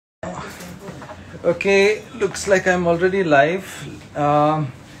Okay, looks like I'm already live.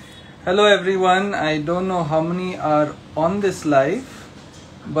 Hello everyone. I don't know how many are on this live,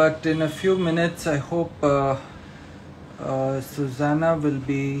 but in a few minutes I hope Susanna will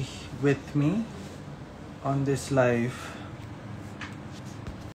be with me on this live.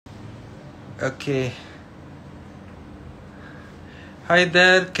 Okay. Hi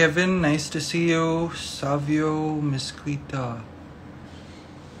there, Kevin. Nice to see you. Savio, Misquita.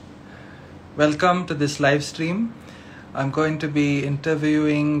 Welcome to this live stream. I'm going to be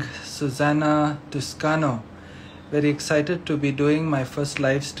interviewing Susanna Tuscano. Very excited to be doing my first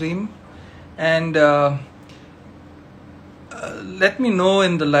live stream. And let me know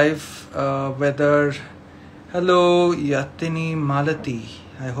in the live whether... Hello, Yatini Malati.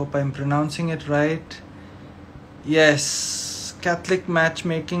 I hope I'm pronouncing it right. Yes, Catholic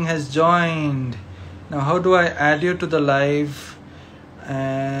Matchmaking has joined. Now, how do I add you to the live?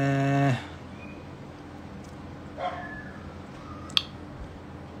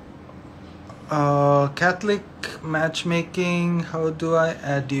 Catholic Matchmaking, how do I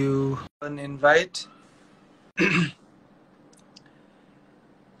add you? An invite.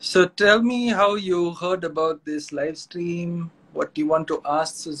 So tell me how you heard about this live stream, what you want to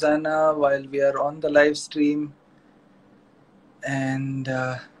ask Susanna while we are on the live stream. And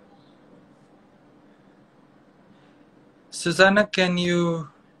Susanna, can you...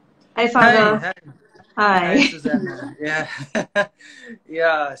 Hi, Father. Hi. Hi. Hi, Susanna. Yeah.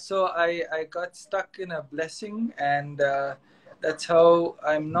 Yeah, so I got stuck in a blessing, and that's how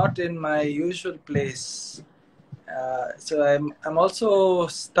I'm not in my usual place. So I'm also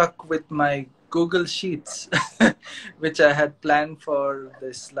stuck with my Google Sheets, which I had planned for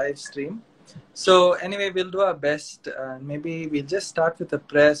this live stream. So anyway, we'll do our best. Maybe we'll just start with a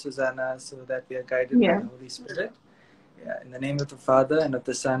prayer, Susanna, so that we are guided by the Holy Spirit. Yeah, in the name of the Father, and of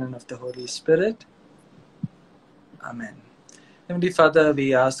the Son, and of the Holy Spirit. Amen. Heavenly Father,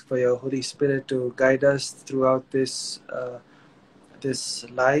 we ask for your Holy Spirit to guide us throughout this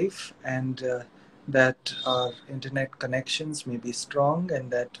life, and that our internet connections may be strong,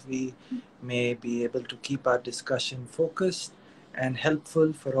 and that we may be able to keep our discussion focused and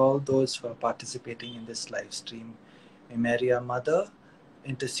helpful for all those who are participating in this live stream. May Mary, our Mother,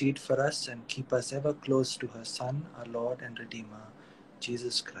 intercede for us and keep us ever close to her Son, our Lord and Redeemer,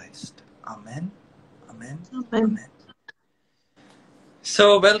 Jesus Christ. Amen. Amen. Amen.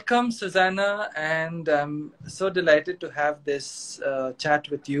 So welcome, Susanna, and I'm so delighted to have this chat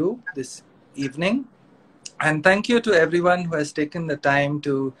with you this evening. And thank you to everyone who has taken the time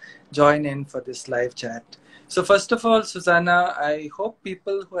to join in for this live chat. So first of all, Susanna, I hope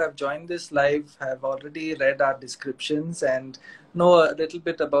people who have joined this live have already read our descriptions and know a little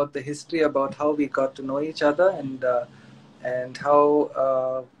bit about the history, about how we got to know each other, and how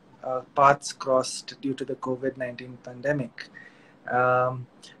our paths crossed due to the COVID-19 pandemic.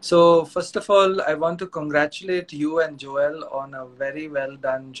 So first of all, I want to congratulate you and Joel on a very well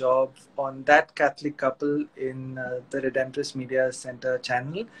done job on That Catholic Couple in the Redemptorist Media Center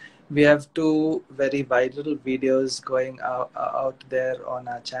channel. We have two very viral videos going out there on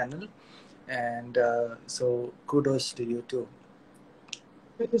our channel, and so kudos to you too.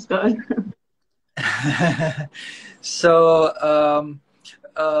 Praise God. So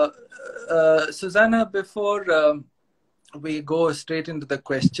Susanna, before we go straight into the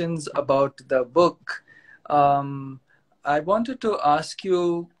questions about the book, I wanted to ask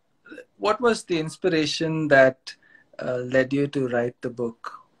you, what was the inspiration that led you to write the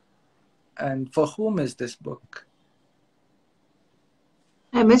book? And for whom is this book?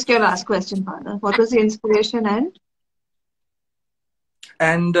 I missed your last question, Father. What was the inspiration and?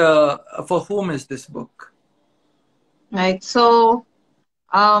 And for whom is this book? Right. So,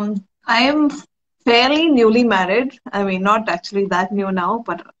 I am fairly newly married. I mean, not actually that new now,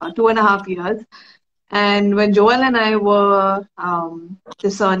 but 2.5 years. And when Joel and I were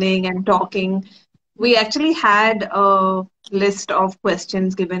discerning and talking, we actually had a list of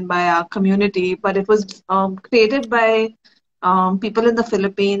questions given by our community, but it was created by people in the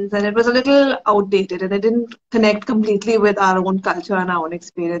Philippines, and it was a little outdated, and it didn't connect completely with our own culture and our own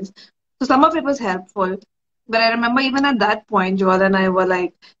experience. So some of it was helpful, but I remember even at that point, Joel and I were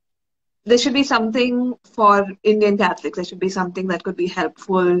like, there should be something for Indian Catholics. There should be something that could be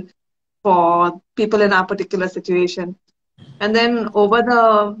helpful for people in our particular situation. And then over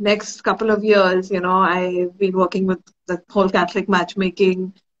the next couple of years, I've been working with the whole Catholic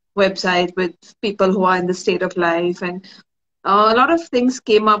matchmaking website with people who are in the state of life. And a lot of things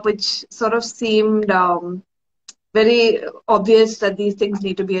came up which sort of seemed very obvious that these things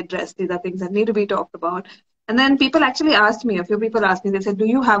need to be addressed. These are things that need to be talked about. And then people actually asked me, a few people asked me, they said, do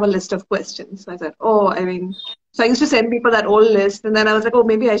you have a list of questions? So I said, oh, I mean, so I used to send people that old list. And then I was like, oh,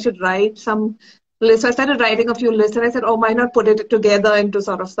 maybe I should write some list. So I started writing a few lists and I said, oh, why not put it together into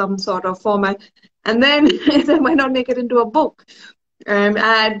sort of some sort of format? And then I said, why not make it into a book and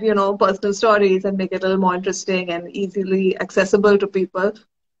add, personal stories and make it a little more interesting and easily accessible to people.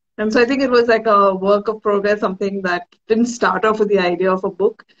 And so I think it was like a work of progress, something that didn't start off with the idea of a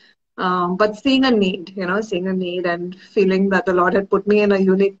book, but seeing a need, seeing a need and feeling that the Lord had put me in a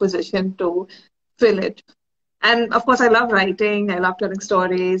unique position to fill it. And of course, I love writing. I love telling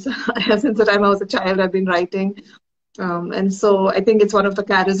stories. Since the time I was a child, I've been writing. And so I think it's one of the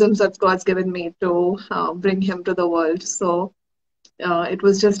charisms that God's given me to bring Him to the world. So it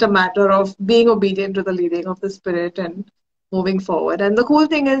was just a matter of being obedient to the leading of the Spirit and moving forward. And the cool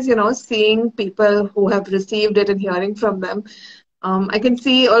thing is, seeing people who have received it and hearing from them. I can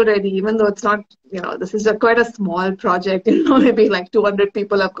see already, even though it's not, this is quite a small project, maybe like 200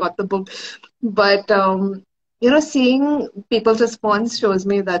 people have got the book. But, seeing people's response shows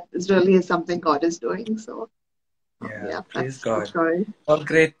me that this really is something God is doing. So, Yeah, praise that's the God. story. All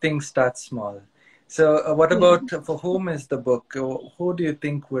great things start small. So, what about for whom is the book? Who do you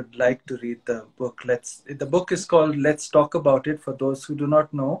think would like to read the book? The book is called Let's Talk About It. For those who do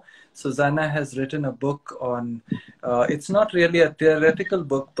not know, Susanna has written a book on. It's not really a theoretical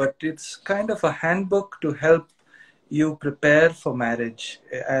book, but it's kind of a handbook to help you prepare for marriage,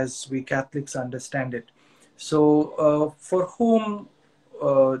 as we Catholics understand it. So, for whom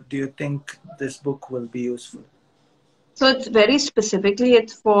do you think this book will be useful? So it's very specifically,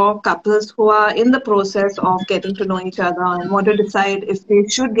 it's for couples who are in the process of getting to know each other and want to decide if they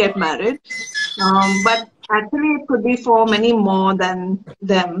should get married. But actually, it could be for many more than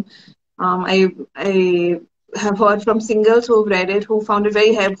them. I have heard from singles who've read it who found it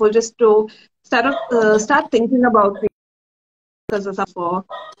very helpful just to start thinking about because of for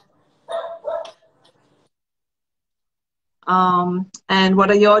and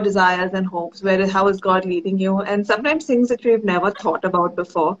what are your desires and hopes? How is God leading you? And sometimes things that we've never thought about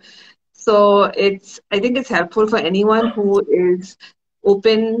before. So I think it's helpful for anyone who is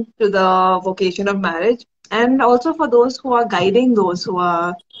open to the vocation of marriage, and also for those who are guiding those who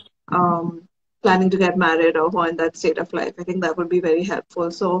are planning to get married or who are in that state of life. I think that would be very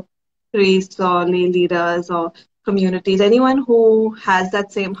helpful. So priests or lay leaders or communities, anyone who has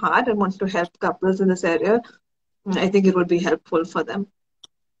that same heart and wants to help couples in this area, I think it would be helpful for them.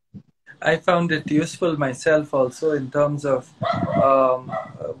 I found it useful myself also in terms of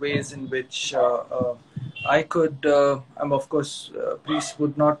ways in which I could, of course, priests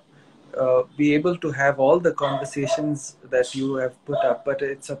would not be able to have all the conversations that you have put up, but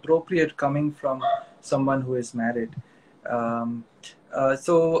it's appropriate coming from someone who is married.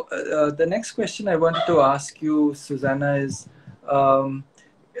 So the next question I wanted to ask you, Susanna, is um,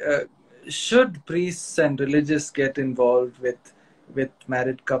 uh, should priests and religious get involved with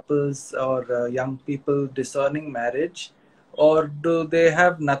married couples or young people discerning marriage, or do they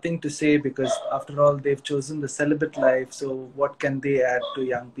have nothing to say because after all they've chosen the celibate life? So what can they add to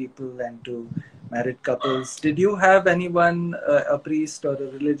young people and to married couples? Did you have anyone, a priest or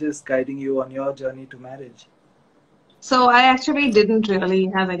a religious, guiding you on your journey to marriage? So I actually didn't really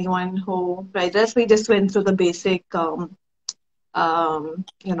have anyone who guided us. We just went through the basic,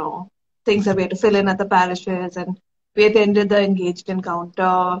 things that we had to fill in at the parishes, and we attended the Engaged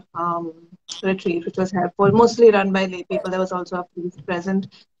Encounter retreat, which was helpful, mostly run by lay people. There was also a priest present.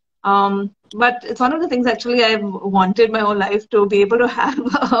 But it's one of the things actually I've wanted my whole life, to be able to have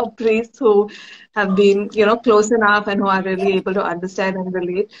a priest who have been, close enough and who are really able to understand and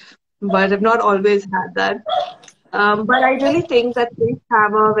relate. But I've not always had that. But I really think that priests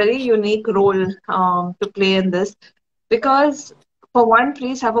have a very unique role to play in this, because for one,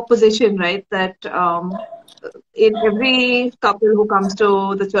 priests have a position, right? That in every couple who comes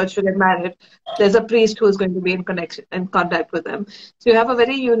to the church to get married, there's a priest who is going to be in connection and contact with them. So you have a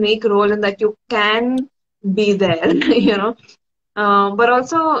very unique role in that you can be there, but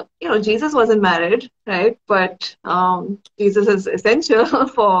also, Jesus wasn't married, right? But Jesus is essential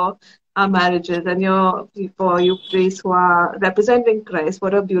for our marriages, and for you priests who are representing Christ.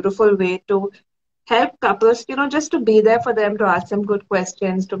 What a beautiful way to help couples, just to be there for them, to ask them good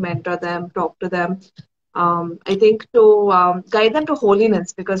questions, to mentor them, talk to them. I think to guide them to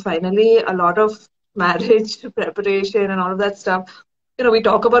holiness, because finally a lot of marriage preparation and all of that stuff, we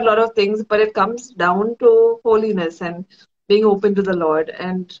talk about a lot of things, but it comes down to holiness and being open to the Lord.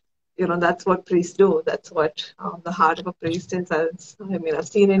 And, that's what priests do. That's what the heart of a priest is. I've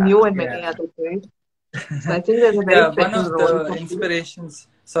seen in you and many Yeah. other priests. So I think there's a very Yeah, one special of role the for priests. inspirations,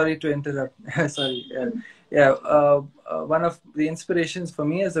 sorry to interrupt, sorry. Yeah, one of the inspirations for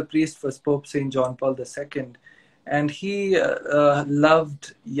me as a priest was Pope Saint John Paul II, and he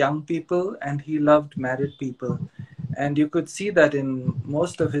loved young people and he loved married people, and you could see that in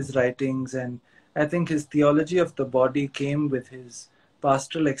most of his writings. And I think his theology of the body came with his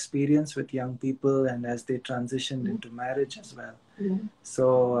pastoral experience with young people and as they transitioned into marriage as well. Yeah.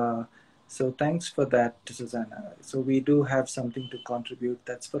 So, so thanks for that, Susanna. So we do have something to contribute.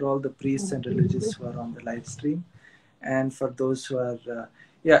 That's for all the priests and religious who are on the live stream, and for those who are,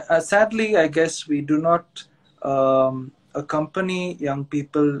 yeah. Sadly, I guess we do not accompany young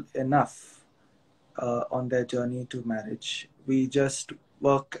people enough on their journey to marriage. We just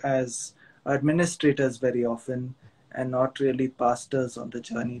work as administrators very often, and not really pastors on the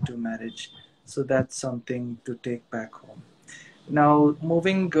journey to marriage. So that's something to take back home. Now,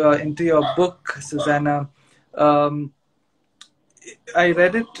 moving into your book, Susanna, um, I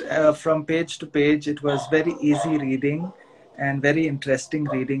read it from page to page. It was very easy reading and very interesting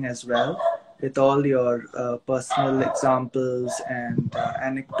reading as well, with all your personal examples and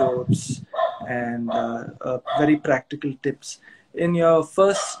anecdotes and very practical tips. In your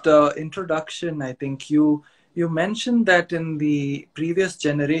first introduction, I think you mentioned that in the previous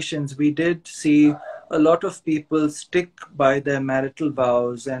generations we did see a lot of people stick by their marital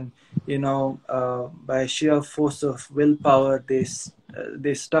vows, and by sheer force of willpower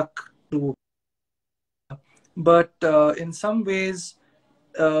they stuck to. But in some ways,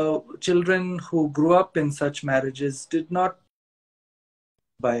 children who grew up in such marriages did not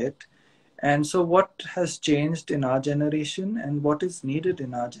by it. And so what has changed in our generation, and what is needed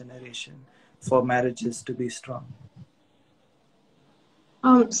in our generation for marriages to be strong?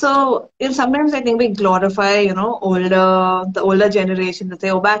 Sometimes I think we glorify, the older generation to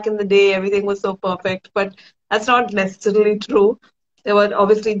say, oh, back in the day, everything was so perfect, but that's not necessarily true. There were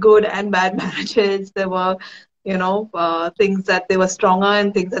obviously good and bad marriages. There were, things that they were stronger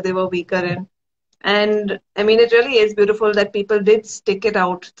and things that they were weaker in. And I mean, it really is beautiful that people did stick it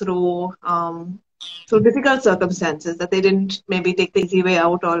out through difficult circumstances, that they didn't maybe take the easy way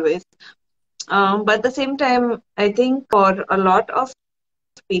out always. But at the same time, I think for a lot of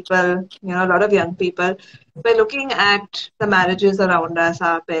people, a lot of young people, we're looking at the marriages around us,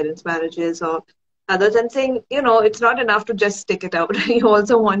 our parents' marriages or others, and saying, it's not enough to just stick it out. You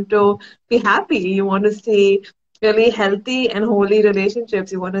also want to be happy. You want to see really healthy and holy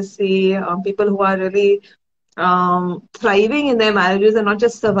relationships. You want to see people who are really thriving in their marriages and not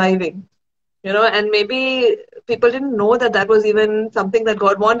just surviving. And maybe people didn't know that that was even something that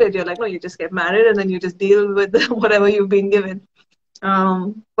God wanted. You're like, no, you just get married and then you just deal with whatever you've been given.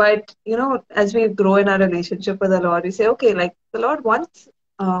 But as we grow in our relationship with the Lord, we say, okay, like the Lord wants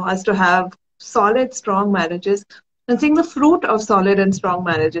us to have solid, strong marriages and seeing the fruit of solid and strong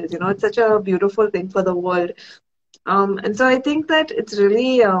marriages. It's such a beautiful thing for the world. And so I think that it's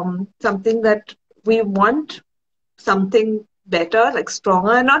really something that we want something better, like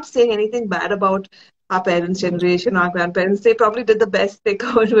stronger. I'm not saying anything bad about our parents' generation, our grandparents. They probably did the best they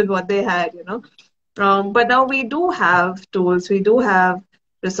could with what they had. But now we do have tools, we do have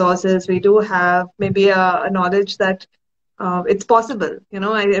resources, we do have maybe a knowledge that it's possible.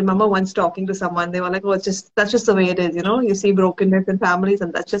 I remember once talking to someone, they were like, "Oh, it's just that's just the way it is." You see brokenness in families,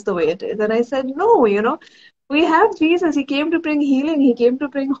 and that's just the way it is. And I said, "No, we have Jesus. He came to bring healing. He came to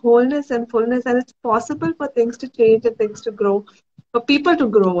bring wholeness and fullness, and it's possible for things to change and things to grow, for people to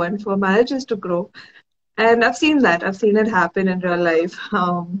grow, and for marriages to grow." And I've seen that. I've seen it happen in real life.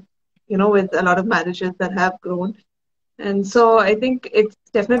 With a lot of marriages that have grown. And so I think it's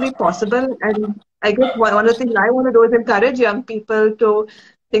definitely possible. And I guess one of the things I want to do is encourage young people to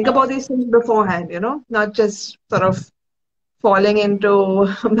think about these things beforehand, not just sort of falling into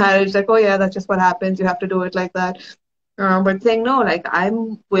marriage like, oh, yeah, that's just what happens. You have to do it like that. But saying, no, like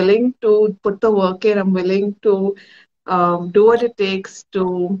I'm willing to put the work in, I'm willing to do what it takes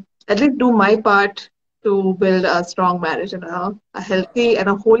to at least do my part to build a strong marriage and a healthy and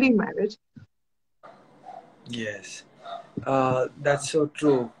a holy marriage. Yes. That's so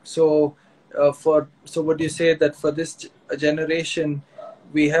true. So, would you say that for this generation,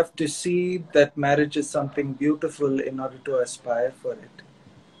 we have to see that marriage is something beautiful in order to aspire for it?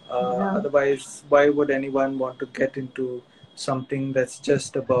 Yeah. Otherwise, why would anyone want to get into something that's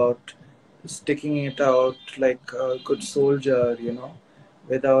just about sticking it out like a good soldier,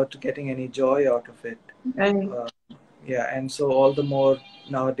 without getting any joy out of it? Right. Uh, yeah, and so all the more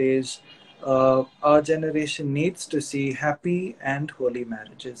nowadays, our generation needs to see happy and holy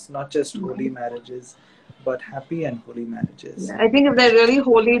marriages, not just holy marriages, but happy and holy marriages. Yeah. I think if they're really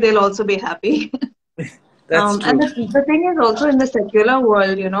holy, they'll also be happy. That's And true. the thing is also in the secular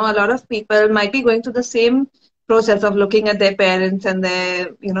world, a lot of people might be going through the same process of looking at their parents and their,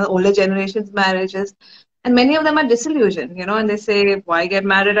 older generations' marriages. And many of them are disillusioned, and they say, why get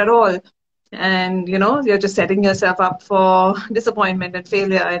married at all? And, you're just setting yourself up for disappointment and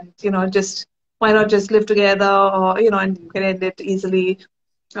failure. And, just why not just live together or, and you can end it easily.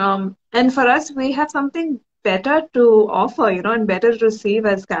 And for us, we have something better to offer, and better to receive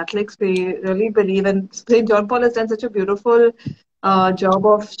as Catholics. We really believe, and St. John Paul has done such a beautiful job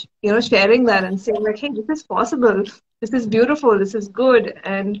of, sharing that and saying like, hey, this is possible, this is beautiful, this is good.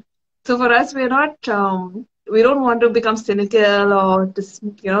 And so for us, we don't want to become cynical or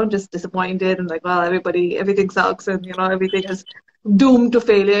just disappointed and like, well, everything sucks and, everything is doomed to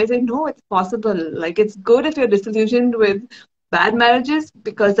failure. I say, no, it's possible. Like, it's good if you're disillusioned with bad marriages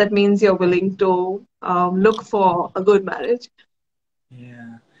because that means you're willing to look for a good marriage.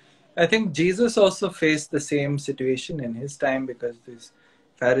 Yeah. I think Jesus also faced the same situation in his time, because these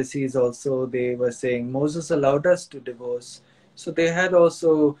Pharisees also, they were saying Moses allowed us to divorce. So they had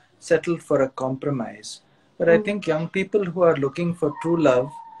also settled for a compromise. But I Mm. think young people who are looking for true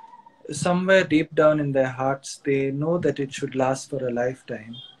love, somewhere deep down in their hearts, they know that it should last for a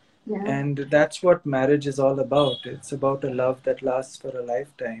lifetime. Yeah. And that's what marriage is all about. It's about a love that lasts for a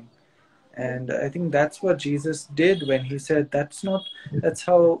lifetime. And I think that's what Jesus did when he said, that's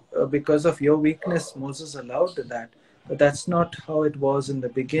how, because of your weakness, Moses allowed that. But that's not how it was in the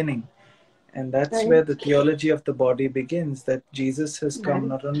beginning. And that's Right. where the theology of the body begins, that Jesus has come Right.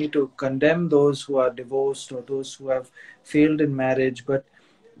 not only to condemn those who are divorced or those who have failed in marriage, but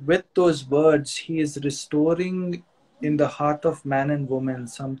with those words, he is restoring in the heart of man and woman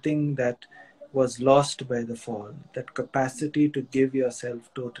something that was lost by the fall, that capacity to give yourself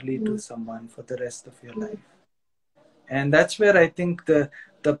totally to Mm. someone for the rest of your Mm. life. And that's where I think the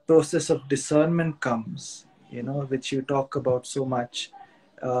process of discernment comes, which you talk about so much.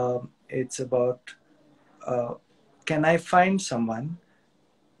 It's about, uh, can I find someone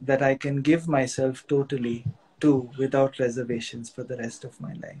that I can give myself totally to without reservations for the rest of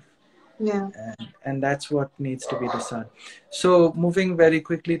my life? Yeah. And that's what needs to be discerned. So, moving very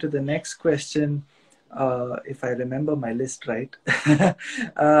quickly to the next question, if I remember my list right.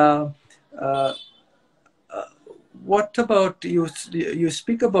 uh, uh, what about you? You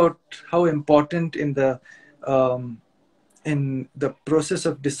speak about how important um, in the process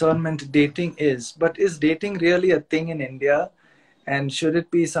of discernment dating is, but is dating really a thing in India, and should it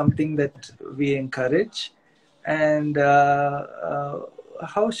be something that we encourage? And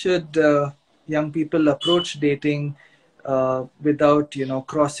how should young people approach dating without,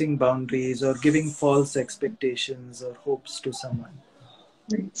 crossing boundaries or giving false expectations or hopes to someone?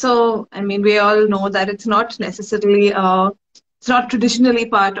 So, I mean, we all know that it's not traditionally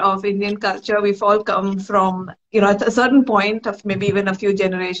part of Indian culture. We've all come from, at a certain point of maybe even a few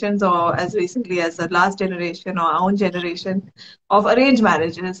generations or as recently as the last generation or our own generation of arranged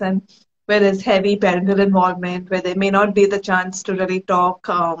marriages, and where there's heavy parental involvement, where there may not be the chance to really talk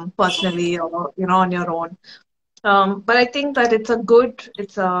personally or, on your own. But I think that it's a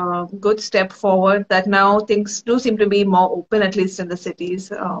good step forward that now things do seem to be more open, at least in the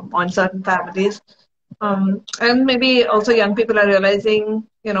cities, on certain families. And maybe also young people are realizing,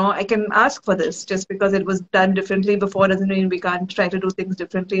 I can ask for this just because it was done differently before doesn't mean we can't try to do things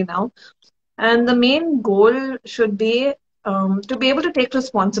differently now. And the main goal should be to be able to take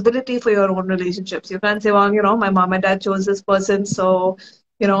responsibility for your own relationships. You can't say, well, my mom and dad chose this person, so,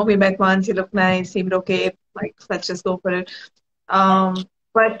 we met once, he looked nice, seemed okay, like, let's just go for it.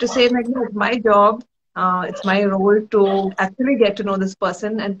 But to say, like, no, it's my job, it's my role to actually get to know this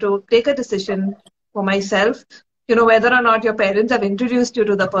person and to take a decision for myself, whether or not your parents have introduced you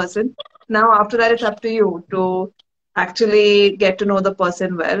to the person. Now, after that, it's up to you to actually get to know the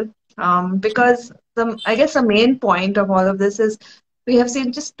person well. Because I guess the main point of all of this is we have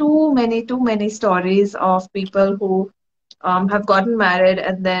seen just too many stories of people who have gotten married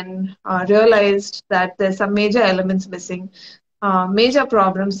and then realized that there's some major elements missing, major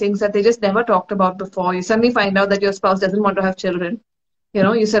problems, things that they just never talked about before. You suddenly find out that your spouse doesn't want to have children.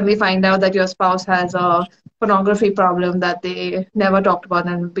 You suddenly find out that your spouse has a pornography problem that they never talked about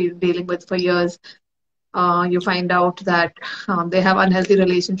and been dealing with for years. You find out that they have unhealthy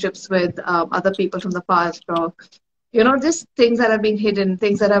relationships with other people from the past, or just things that have been hidden,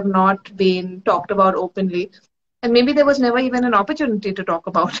 things that have not been talked about openly. And maybe there was never even an opportunity to talk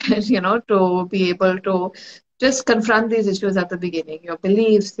about it, to be able to just confront these issues at the beginning, your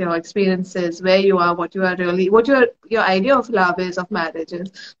beliefs, your experiences, where you are, what your idea of love is, of marriage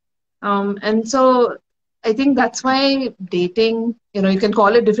is. And so I think that's why dating, you can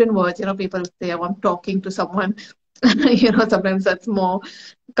call it different words. People say, oh, I'm talking to someone. Sometimes that's more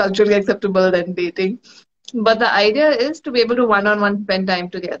culturally acceptable than dating. But the idea is to be able to one-on-one spend time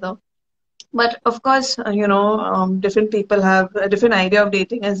together. But of course, different people have a different idea of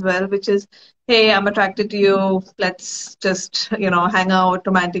dating as well, which is, hey, I'm attracted to you. Let's just, hang out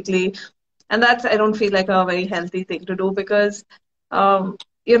romantically. And that's, I don't feel like a very healthy thing to do because,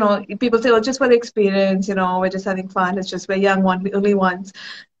 people say, oh, just for the experience, we're just having fun. It's just we're young only once.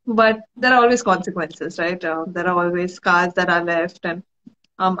 But there are always consequences, right? There are always scars that are left. And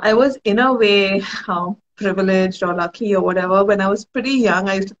I was in a way privileged or lucky or whatever. When I was pretty young,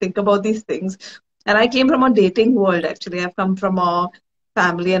 I used to think about these things. And I came from a dating world, actually. I've come from a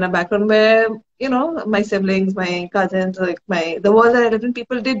family and a background where, my siblings, my cousins, like the world that I lived in,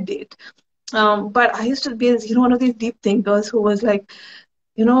 people did date. But I used to be, one of these deep thinkers who was like,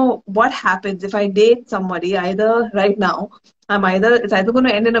 what happens if I date somebody either right now, it's either going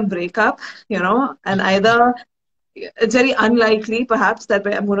to end in a breakup, and either it's very unlikely perhaps that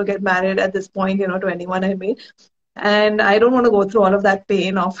I'm going to get married at this point, to anyone I meet. And I don't want to go through all of that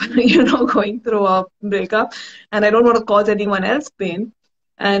pain of, going through a breakup. And I don't want to cause anyone else pain.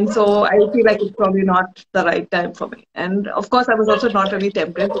 And so I feel like it's probably not the right time for me. And of course, I was also not really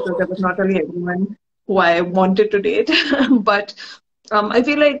tempted because there was not really anyone who I wanted to date. But I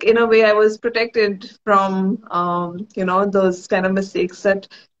feel like in a way I was protected from, those kind of mistakes that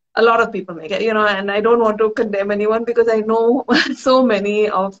a lot of people make, and I don't want to condemn anyone because I know so many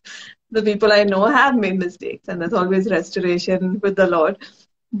of the people I know have made mistakes, and there's always restoration with the Lord.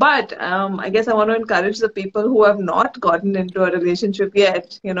 But I guess I want to encourage the people who have not gotten into a relationship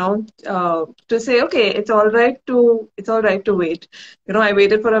yet, to say, okay, it's all right to wait. I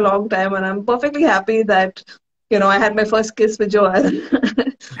waited for a long time, and I'm perfectly happy that, I had my first kiss with Joel,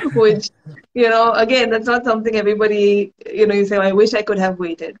 which, again, that's not something everybody, you say, I wish I could have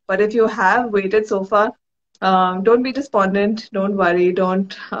waited. But if you have waited so far, don't be despondent. Don't worry.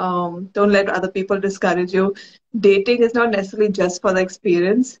 Don't let other people discourage you. Dating is not necessarily just for the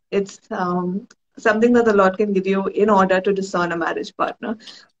experience. It's something that the Lord can give you in order to discern a marriage partner.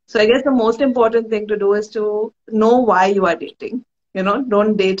 So I guess the most important thing to do is to know why you are dating.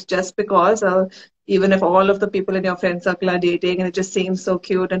 Don't date just because, even if all of the people in your friend circle are dating and it just seems so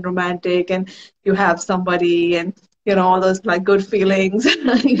cute and romantic and you have somebody and all those like good feelings.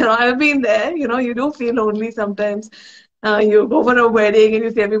 I've been there. You do feel lonely sometimes. You go for a wedding and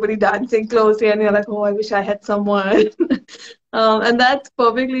you see everybody dancing closely and you're like, oh, I wish I had someone. And that's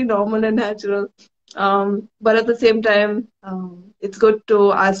perfectly normal and natural. But at the same time, it's good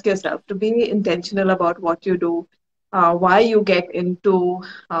to ask yourself to be intentional about what you do, why you get into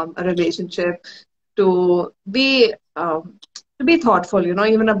a relationship, to be thoughtful,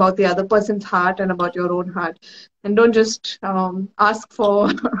 even about the other person's heart and about your own heart, and don't just ask for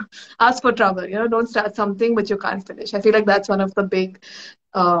ask for trouble. Don't start something which you can't finish. I feel like that's one of the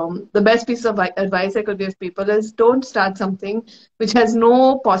best piece of advice I could give people is don't start something which has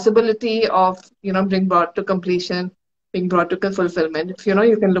no possibility of being brought to completion, being brought to fulfillment. If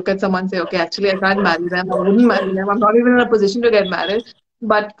you can look at someone and say, okay, actually I can't marry them, I wouldn't marry them, I'm not even in a position to get married,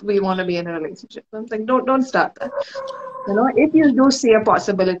 but we want to be in a relationship. I'm like, don't start that. If you do see a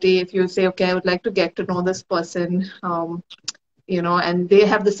possibility, if you say, okay, I would like to get to know this person, and they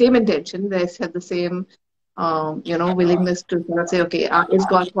have the same intention, they have the same, willingness to sort of say, okay, is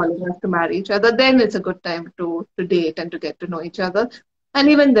God calling us to marry each other? Then it's a good time to date and to get to know each other. And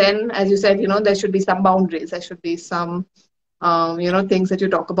even then, as you said, there should be some boundaries. There should be some, things that you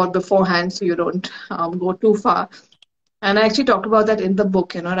talk about beforehand so you don't go too far. And I actually talked about that in the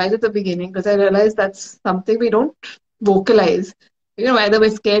book, right at the beginning, because I realized that's something we don't vocalize. Either we're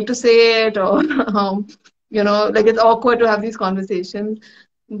scared to say it or, like it's awkward to have these conversations.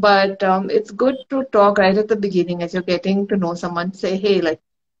 But it's good to talk right at the beginning as you're getting to know someone. Say, hey, like,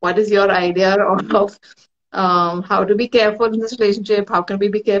 what is your idea of how to be careful in this relationship? How can we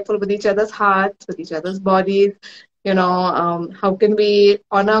be careful with each other's hearts, with each other's bodies? How can we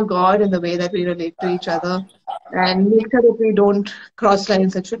honor God in the way that we relate to each other and make sure that we don't cross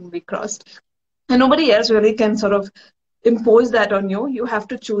lines that shouldn't be crossed? And nobody else really can sort of impose that on you. You have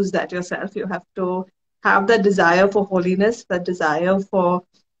to choose that yourself. You have to have that desire for holiness, that desire for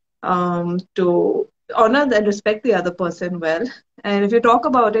to honor and respect the other person well. And if you talk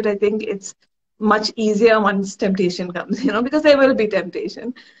about it, I think it's much easier once temptation comes, because there will be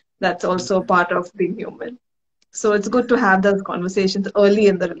temptation. That's also part of being human. So it's good to have those conversations early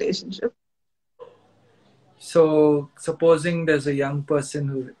in the relationship. So supposing there's a young person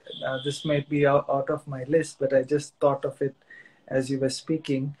who, this might be out of my list, but I just thought of it as you were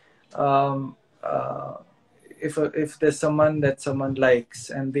speaking. if there's someone that someone likes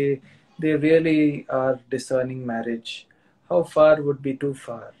and they really are discerning marriage, how far would be too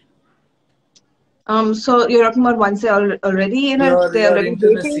far? So you're talking about once they're already in it, they're Your already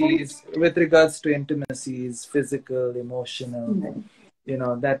dating? intimacies, with regards to intimacies, physical, emotional,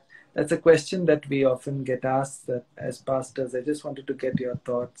 Right. that's a question that we often get asked, that as pastors. I just wanted to get your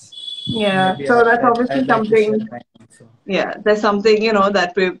thoughts. Yeah. Maybe So that's obviously I'd like to share something. mine also. Yeah, there's something,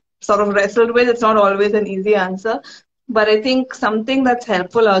 that we've sort of wrestled with. It's not always an easy answer. But I think something that's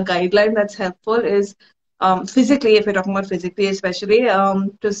helpful, a guideline that's helpful is physically, if you're talking about physically especially,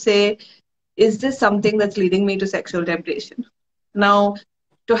 to say, is this something that's leading me to sexual temptation? Now,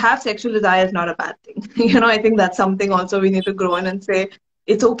 to have sexual desire is not a bad thing. I think that's something also we need to grow in and say,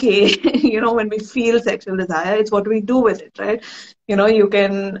 it's okay, when we feel sexual desire, it's what we do with it, right? You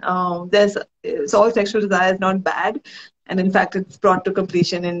can, it's all sexual desire is not bad. And in fact, it's brought to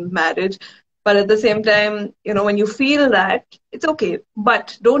completion in marriage. But at the same time, when you feel that, it's okay.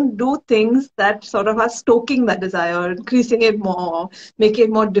 But don't do things that sort of are stoking that desire, increasing it more, making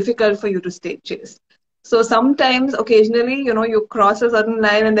it more difficult for you to stay chaste. So sometimes, occasionally, you cross a certain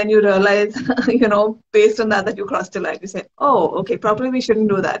line and then you realize, based on that you crossed a line. You say, oh, okay, probably we shouldn't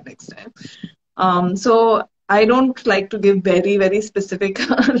do that next time. So I don't like to give very, very specific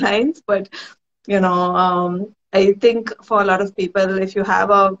lines, but, I think for a lot of people, if you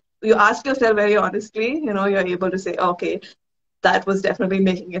ask yourself very honestly, you're able to say, okay, that was definitely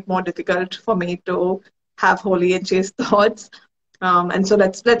making it more difficult for me to have holy and chaste thoughts. And so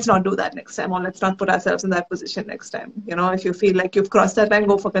let's not do that next time, or let's not put ourselves in that position next time. If you feel like you've crossed that line,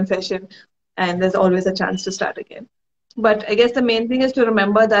 go for confession, and there's always a chance to start again. But I guess the main thing is to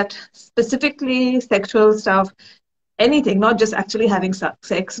remember that specifically sexual stuff, anything, not just actually having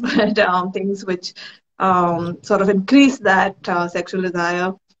sex, but things which sort of increase that sexual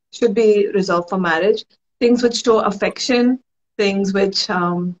desire should be reserved for marriage. Things which show affection, things which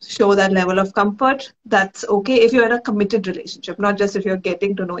show that level of comfort, that's okay if you're in a committed relationship, not just if you're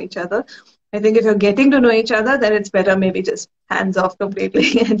getting to know each other. I think if you're getting to know each other, then it's better maybe just hands off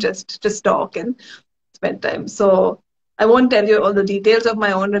completely and just talk and spend time. So I won't tell you all the details of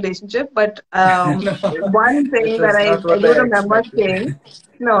my own relationship, but No, one that thing that was not I what do I remember expected. saying,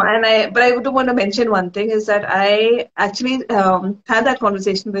 no, but I do want to mention one thing is that I actually had that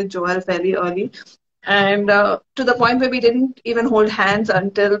conversation with Joel fairly early, and to the point where we didn't even hold hands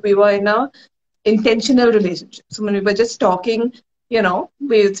until we were in a intentional relationship. So when we were just talking, we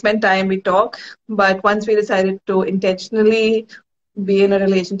would spend time, we talk, but once we decided to intentionally be in a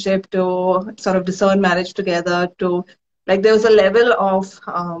relationship, to sort of discern marriage together, to like there was a level of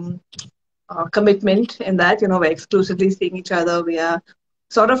commitment in that, we're exclusively seeing each other, we are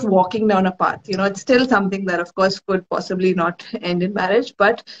sort of walking down a path. It's still something that, of course, could possibly not end in marriage,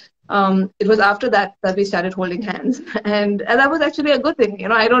 but it was after that we started holding hands, and that was actually a good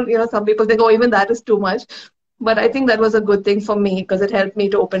thing. I don't, some people think, oh, even that is too much, but I think that was a good thing for me because it helped me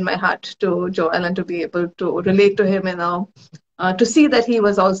to open my heart to Joel and to be able to relate to him, to see that he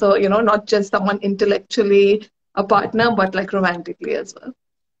was also, not just someone intellectually a partner, but like romantically as well.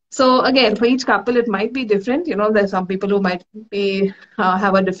 So again, for each couple, it might be different. There's some people who might be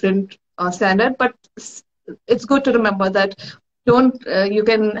have a different standard, but it's good to remember that don't you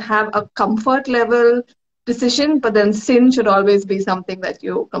can have a comfort level decision, but then sin should always be something that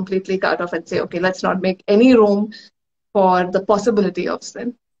you completely cut off and say, okay, let's not make any room for the possibility of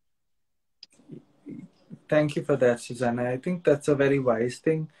sin. Thank you for that, Susanna. I think that's a very wise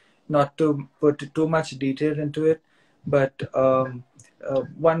thing, not to put too much detail into it, but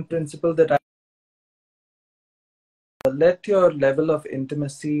one principle that let your level of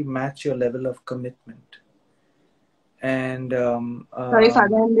intimacy match your level of commitment. And Sorry,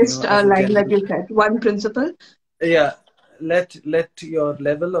 Father, I missed a as a line that general, you said. One principle. yeah, let your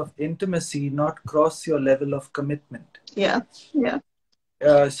level of intimacy not cross your level of commitment. Yeah, yeah,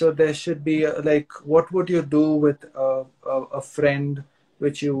 So there should be like, what would you do with a friend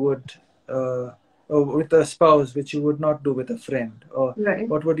which you would or with a spouse which you would not do with a friend, or right.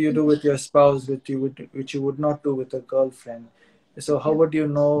 what would you do with your spouse which you would not do with a girlfriend? So how Yeah, would you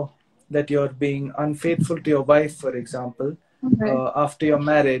know that you're being unfaithful to your wife, for example, right, after you're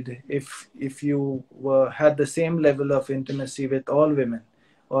married, if you had the same level of intimacy with all women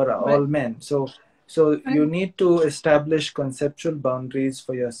or right, all men? So right. you need to establish conceptual boundaries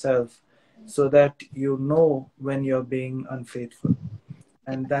for yourself so that you know when you're being unfaithful.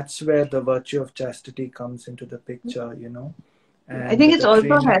 And that's where the virtue of chastity comes into the picture, I think and it's the also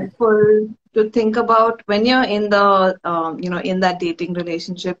training. helpful to think about when you're in the, in that dating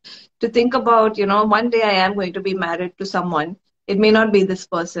relationship, to think about, one day I am going to be married to someone. It may not be this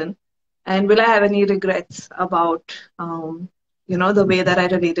person. And will I have any regrets about, the way that I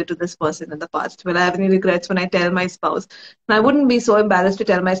related to this person in the past? Will I have any regrets when I tell my spouse? And I wouldn't be so embarrassed to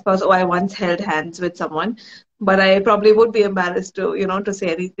tell my spouse, oh, I once held hands with someone, but I probably would be embarrassed to, to say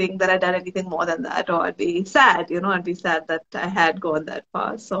anything that I'd done anything more than that, or I'd be sad, I'd be sad that I had gone that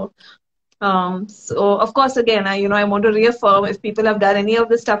far. So of course, again, I want to reaffirm if people have done any of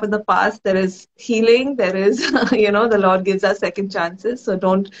this stuff in the past, there is healing, there is, the Lord gives us second chances. So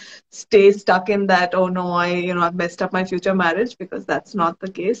don't stay stuck in that, oh no, I've messed up my future marriage, because that's not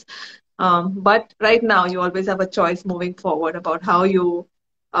the case. But right now, you always have a choice moving forward about how you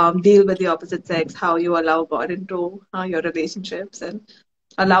deal with the opposite sex, how you allow God into your relationships, and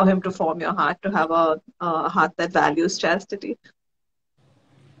allow Him to form your heart to have a heart that values chastity.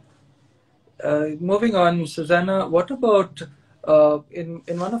 Moving on, Susanna, what about in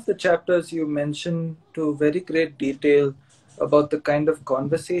one of the chapters you mentioned to very great detail about the kind of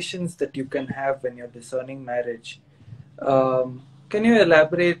conversations that you can have when you're discerning marriage. Can you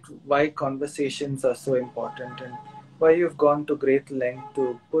elaborate why conversations are so important and why you've gone to great length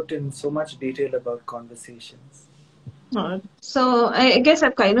to put in so much detail about conversations? So I guess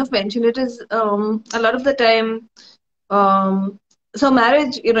I've kind of mentioned it is a lot of the time. So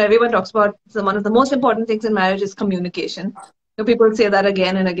marriage, everyone talks about, so one of the most important things in marriage is communication. People say that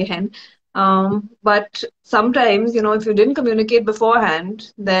again and again. But sometimes, if you didn't communicate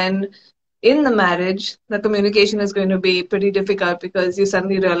beforehand, then in the marriage, the communication is going to be pretty difficult, because you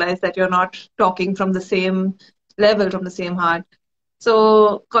suddenly realize that you're not talking from the same level, from the same heart.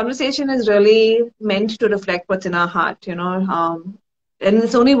 So conversation is really meant to reflect what's in our heart, and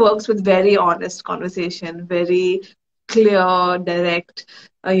this only works with very honest conversation, very clear, direct.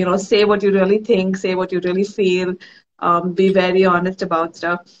 Say what you really think, say what you really feel, be very honest about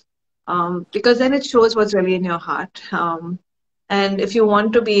stuff, because then it shows what's really in your heart. And if you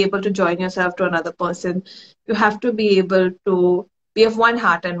want to be able to join yourself to another person, you have to be able to be of one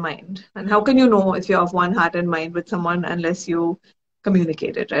heart and mind. And how can you know if you're of one heart and mind with someone unless you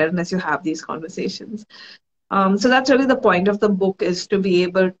communicate it, right? Unless you have these conversations. So that's really the point of the book, is to be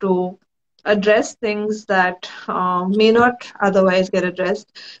able to address things that may not otherwise get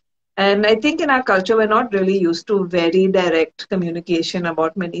addressed. And I think in our culture, we're not really used to very direct communication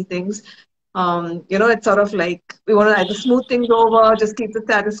about many things. It's sort of like we want to either smooth things over, just keep the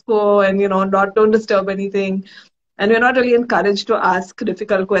status quo, and not don't disturb anything. And we're not really encouraged to ask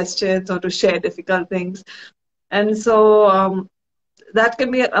difficult questions or to share difficult things. And so that can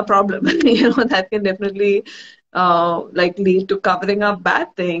be a problem. That can definitely lead to covering up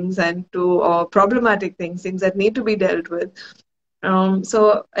bad things and to problematic things that need to be dealt with.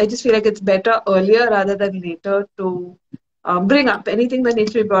 So I just feel like it's better earlier rather than later to bring up anything that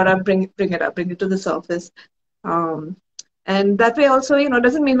needs to be brought up, bring it up, bring it to the surface. Um, and that way also,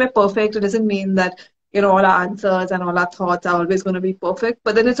 doesn't mean we're perfect. It doesn't mean that, all our answers and all our thoughts are always going to be perfect.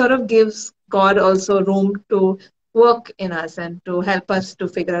 But then it sort of gives God also room to work in us and to help us to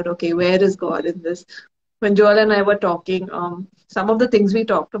figure out, okay, where is God in this? When Joel and I were talking, some of the things we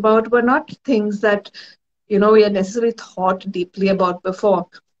talked about were not things that, we had necessarily thought deeply about before.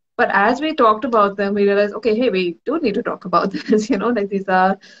 But as we talked about them, we realized, okay, hey, we do need to talk about this, like these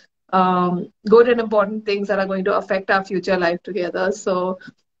are good and important things that are going to affect our future life together. So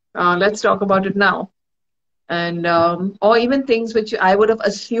let's talk about it now. And or even things which I would have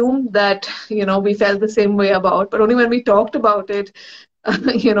assumed that we felt the same way about, but only when we talked about it,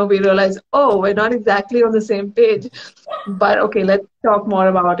 we realized, oh, we're not exactly on the same page. But okay, let's talk more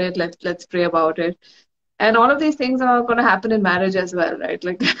about it. Let's pray about it. And all of these things are going to happen in marriage as well, right?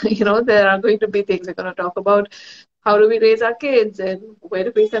 Like, there are going to be things we're going to talk about. How do we raise our kids, and where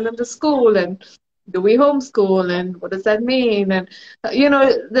do we send them to school, and do we homeschool, and what does that mean? And,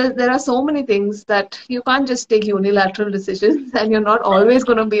 there are so many things that you can't just take unilateral decisions, and you're not always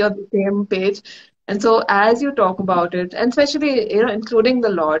going to be on the same page. And so as you talk about it, and especially, including the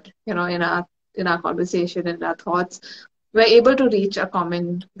Lord, in our conversation, in our thoughts, we're able to reach a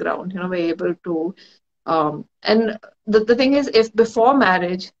common ground. We're able to and the thing is, if before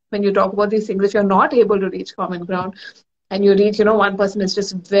marriage, when you talk about these things, if you're not able to reach common ground, and you reach, one person is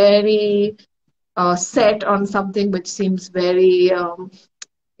just very set on something which seems very,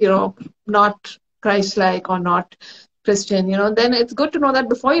 not Christ-like or not Christian, then it's good to know that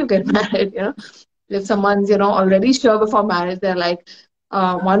before you get married, if someone's, already sure before marriage, they're like,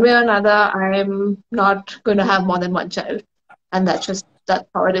 one way or another, I'm not going to have more than one child. And that's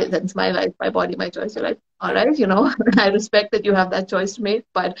how it is. It's my life, my body, my choice. You're like, all right, I respect that you have that choice to make,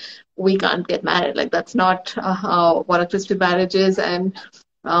 but we can't get married. Like, that's not what a Christian marriage is. And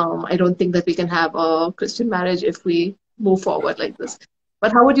I don't think that we can have a Christian marriage if we move forward like this.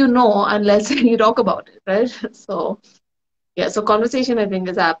 But how would you know unless you talk about it, right? So yeah, so conversation I think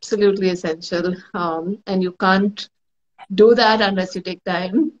is absolutely essential, and you can't do that unless you take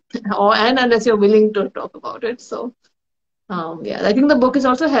time, or and unless you're willing to talk about it. So yeah, I think the book is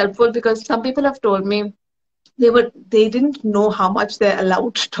also helpful because some people have told me they didn't know how much they're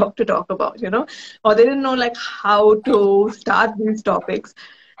allowed to talk about, or they didn't know like how to start these topics.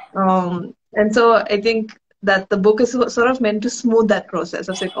 And so I think that the book is sort of meant to smooth that process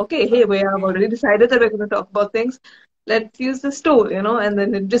of saying, okay, hey, we have already decided that we're going to talk about things. Let's use this tool, and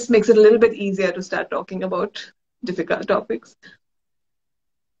then it just makes it a little bit easier to start talking about difficult topics.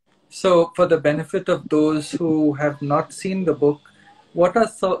 So, for the benefit of those who have not seen the book, what are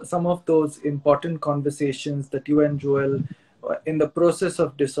some of those important conversations that you and Joel, in the process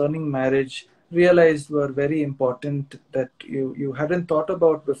of discerning marriage, realized were very important that you hadn't thought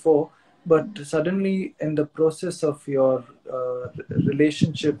about before, but suddenly in the process of your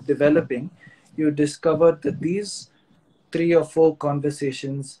relationship developing, you discovered that these 3 or 4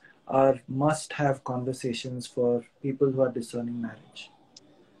 conversations are must have conversations for people who are discerning marriage?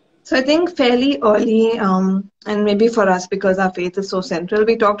 So I think fairly early, and maybe for us because our faith is so central,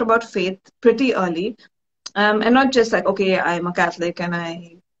 we talked about faith pretty early. And not just like, okay, I'm a Catholic and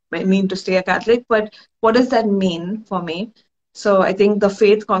I mean to stay a Catholic, but what does that mean for me? So I think the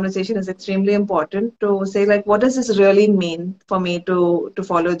faith conversation is extremely important to say, like, what does this really mean for me to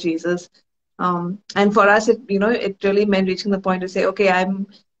follow Jesus? And for us, it really meant reaching the point to say, okay, I'm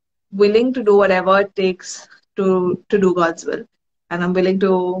willing to do whatever it takes to do God's will, and I'm willing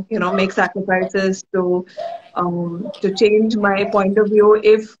to make sacrifices to change my point of view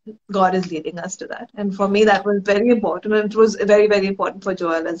if God is leading us to that. And for me, that was very important, and it was very, very important for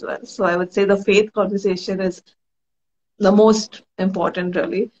Joel as well. So I would say the faith conversation is the most important,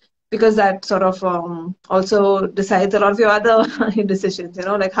 really, because that sort of also decides a lot of your other decisions.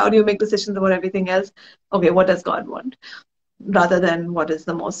 Like how do you make decisions about everything else? Okay, what does God want? Rather than what is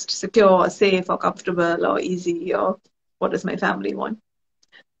the most secure or safe or comfortable or easy, or what does my family want.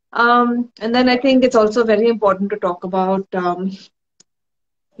 And then I think it's also very important to talk about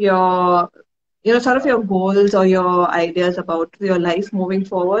your, sort of your goals or your ideas about your life moving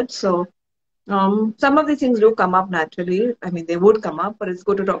forward. So some of these things do come up naturally. I mean, they would come up, but it's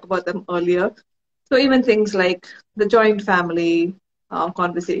good to talk about them earlier. So even things like the joint family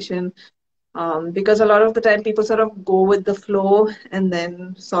conversation, because a lot of the time people sort of go with the flow and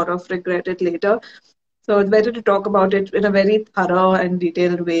then sort of regret it later. So it's better to talk about it in a very thorough and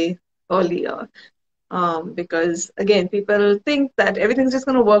detailed way earlier. Because again, people think that everything's just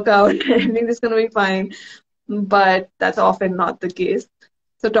going to work out, everything's just going to be fine, but that's often not the case.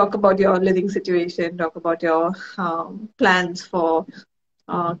 So talk about your living situation, talk about your plans for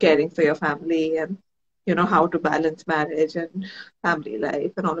caring for your family, and how to balance marriage and family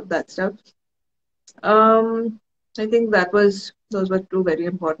life and all of that stuff. I think those were 2 very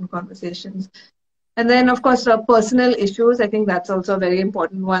important conversations. And then, of course, personal issues. I think that's also a very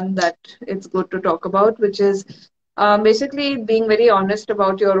important one that it's good to talk about, which is basically being very honest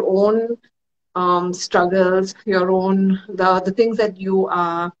about your own struggles, the things that you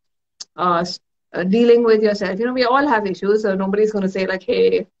are dealing with yourself. We all have issues, so nobody's going to say like,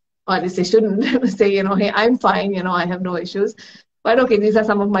 hey, or at least they shouldn't say, hey, I'm fine, I have no issues. But okay, these are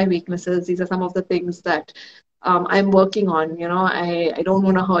some of my weaknesses. These are some of the things that I'm working on. I don't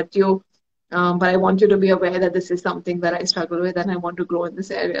want to hurt you, but I want you to be aware that this is something that I struggle with, and I want to grow in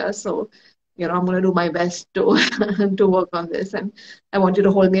this area. So, I'm going to do my best to to work on this, and I want you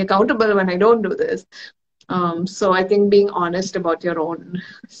to hold me accountable when I don't do this. So I think being honest about your own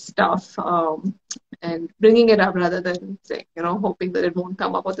stuff, and bringing it up rather than saying, hoping that it won't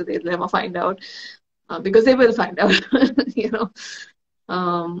come up or that they'll never find out, because they will find out, you know.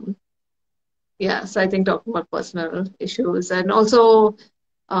 Um, yeah, so I think talking about personal issues and also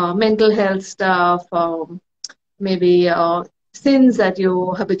mental health stuff, maybe habitual sins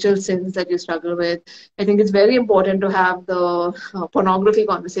that you struggle with. I think it's very important to have the pornography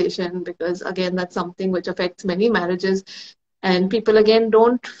conversation, because again, that's something which affects many marriages, and people again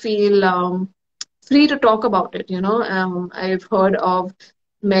don't feel free to talk about it. I've heard of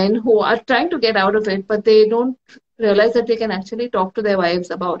men who are trying to get out of it, but they don't realize that they can actually talk to their wives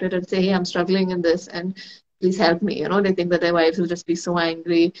about it and say, hey, I'm struggling in this, and please help me. They think that their wives will just be so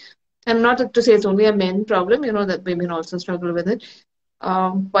angry. And not to say it's only a men problem, that women also struggle with it.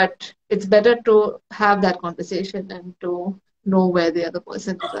 But it's better to have that conversation and to know where the other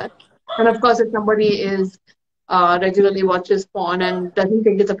person is at. And of course, if somebody is regularly watches porn and doesn't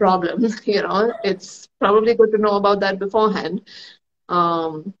think it's a problem, it's probably good to know about that beforehand.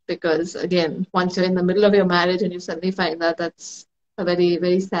 Because again, once you're in the middle of your marriage and you suddenly find that that's a very,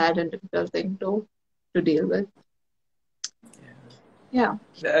 very sad and difficult thing to deal with. Yeah.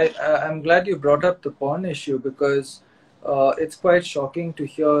 I'm glad you brought up the porn issue because it's quite shocking to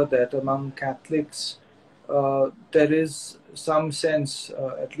hear that among Catholics there is some sense,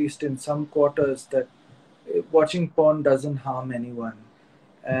 at least in some quarters, that watching porn doesn't harm anyone.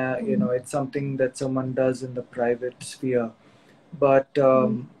 Mm. It's something that someone does in the private sphere. But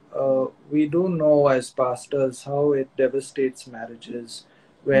Mm. we do know as pastors how it devastates marriages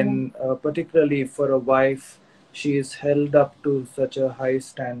Yeah. when, particularly for a wife, she is held up to such a high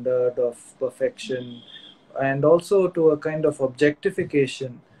standard of perfection and also to a kind of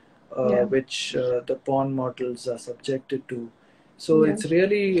objectification Yeah. which the porn models are subjected to. So Yeah. it's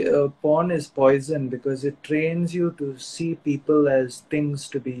really porn is poison because it trains you to see people as things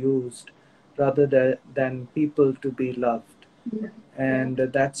to be used rather than people to be loved. Yeah. Yeah. And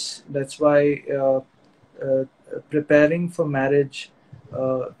that's why preparing for marriage,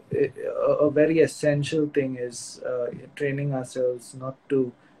 a very essential thing is training ourselves not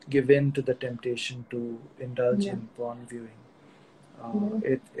to give in to the temptation to indulge Yeah. in porn viewing.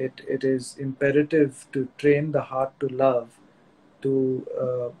 Yeah. It is imperative to train the heart to love, to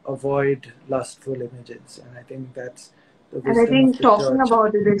avoid lustful images, and I think that's the And I wisdom of think the talking church.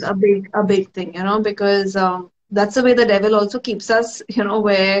 about it is a big thing, because that's the way the devil also keeps us,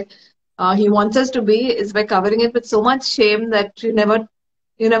 where he wants us to be is by covering it with so much shame that you're never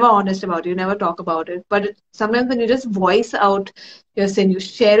honest about it, you never talk about it. But sometimes when you just voice out your sin, you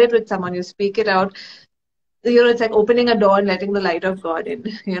share it with someone, you speak it out, it's like opening a door and letting the light of God in.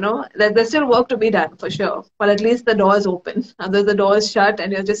 There's still work to be done for sure, but at least the door is open. Otherwise, the door is shut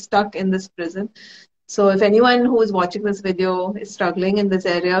and you're just stuck in this prison. So if anyone who is watching this video is struggling in this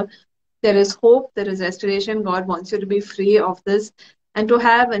area, there is hope, there is restoration. God wants you to be free of this. And to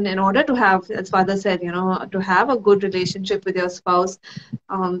have, and in order to have, as Father said, to have a good relationship with your spouse,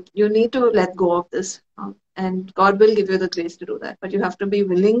 you need to let go of this. And God will give you the grace to do that. But you have to be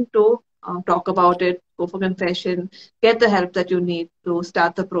willing to talk about it, go for confession, get the help that you need to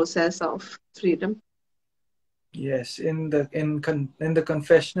start the process of freedom. Yes, in the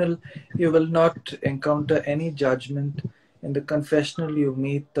confessional, you will not encounter any judgment. In the confessional, you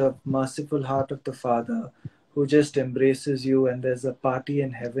meet the merciful heart of the Father, who just embraces you, and there's a party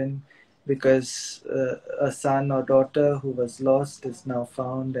in heaven because a son or daughter who was lost is now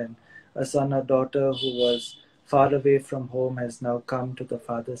found, and a son or daughter who was far away from home has now come to the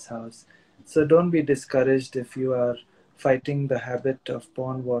Father's house. So don't be discouraged if you are fighting the habit of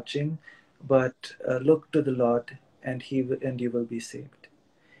porn watching, but look to the Lord, and and you will be saved.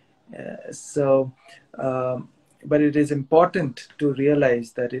 So, um, but it is important to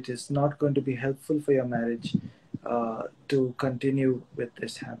realize that it is not going to be helpful for your marriage to continue with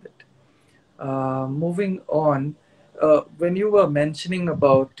this habit. Moving on, when you were mentioning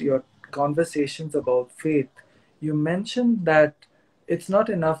about your conversations about faith, you mentioned that it's not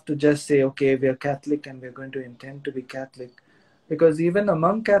enough to just say, okay, we're Catholic and we're going to intend to be Catholic, because even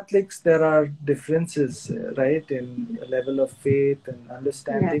among Catholics, there are differences, right, in the level of faith and Yeah,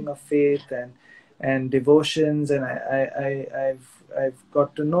 understanding of faith and devotions. And I've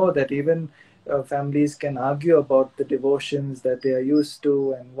got to know that even families can argue about the devotions that they are used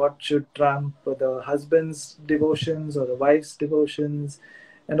to and what should trump the husband's devotions or the wife's devotions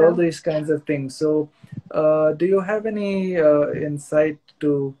and all yeah. these kinds of things. So, do you have any insight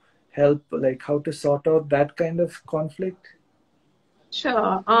to help, like how to sort out that kind of conflict?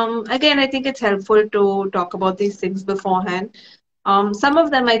 Sure. Again, I think it's helpful to talk about these things beforehand. Some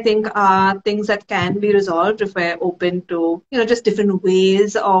of them I think are things that can be resolved if we're open to, just different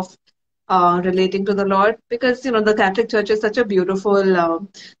ways of relating to the Lord. Because, the Catholic Church is such a beautiful,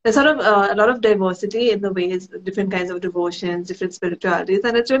 there's sort of a lot of diversity in the ways, different kinds of devotions, different spiritualities,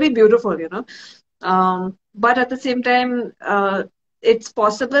 and it's really beautiful. But at the same time, it's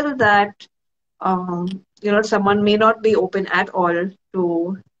possible that someone may not be open at all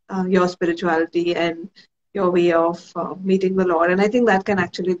to your spirituality and your way of meeting the Lord. And I think that can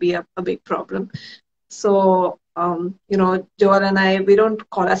actually be a big problem. So, Joel and I, we don't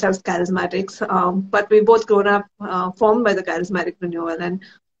call ourselves charismatics, but we both grown up formed by the charismatic renewal. And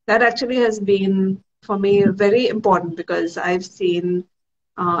that actually has been, for me, very important because I've seen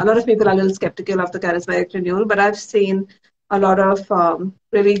a lot of people are a little skeptical of the charismatic renewal, but I've seen a lot of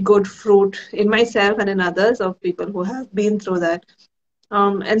really good fruit in myself and in others of people who have been through that.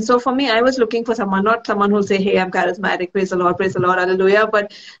 And so for me, I was looking for someone, not someone who'll say, "Hey, I'm charismatic, praise the Lord, hallelujah,"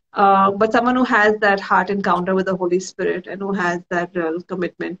 but someone who has that heart encounter with the Holy Spirit and who has that real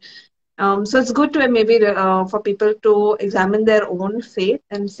commitment. So it's good to maybe for people to examine their own faith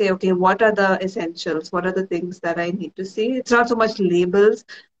and say, okay, what are the essentials? What are the things that I need to see? It's not so much labels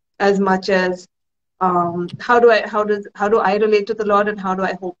as much as how do I relate to the Lord, and how do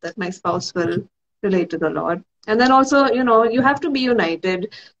I hope that my spouse will relate to the Lord? And then also, you have to be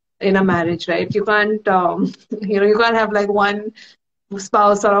united in a marriage, right? You can't, you can't have like one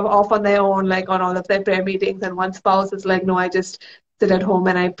spouse sort of off on their own, like on all of their prayer meetings, and one spouse is like, no, I just sit at home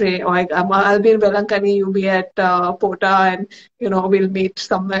and I pray, or I'll be in Velankani, you be at Pota, and we'll meet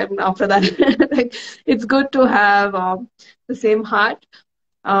somewhere after that. Like, it's good to have the same heart.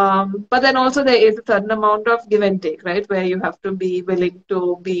 But then also there is a certain amount of give and take, right? Where you have to be willing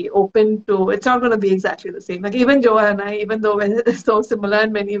to be open to, it's not going to be exactly the same. Like even Joel and I, even though we're so similar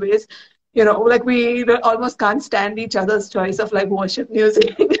in many ways, like we almost can't stand each other's choice of like worship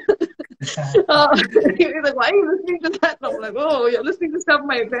music. He's like, why are you listening to that? And I'm like, oh, you're listening to stuff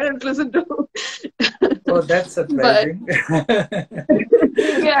my parents listen to. Oh, that's But surprising.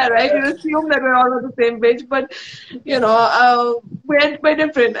 yeah, right. You assume that we're all on the same page, but we're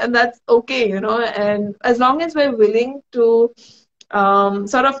different, and that's okay. And as long as we're willing to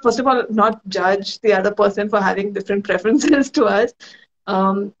sort of, first of all, not judge the other person for having different preferences to us,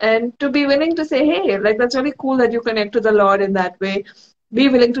 and to be willing to say, hey, like that's really cool that you connect to the Lord in that way. Be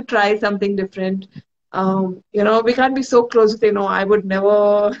willing to try something different. We can't be so close to say, no, I would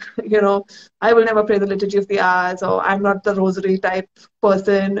never, I will never pray the liturgy of the hours, or I'm not the rosary type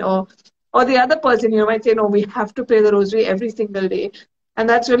person, or the other person, might say, no, we have to pray the rosary every single day. And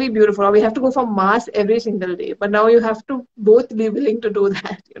that's really beautiful. Or we have to go for mass every single day. But now you have to both be willing to do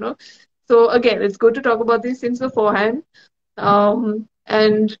that. So again, it's good to talk about these things beforehand,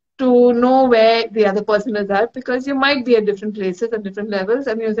 and to know where the other person is at, because you might be at different places and different levels,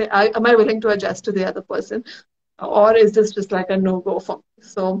 and you say, am I willing to adjust to the other person, or is this just like a no-go for me?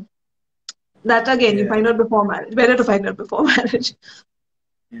 So that again, you Yeah. find out before marriage. Better to find out before marriage.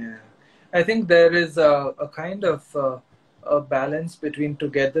 Yeah, I think there is a kind of a balance between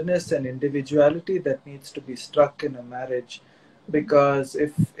togetherness and individuality that needs to be struck in a marriage, because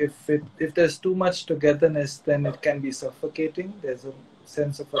if there's too much togetherness, then it can be suffocating. There's a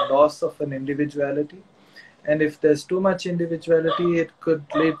sense of a loss of an individuality, and if there's too much individuality, it could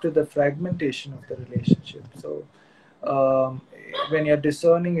lead to the fragmentation of the relationship. So um, when you're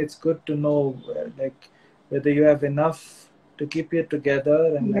discerning, it's good to know like whether you have enough to keep you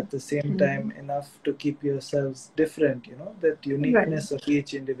together, and Yes. at the same Mhm. time enough to keep yourselves different, that Right. uniqueness of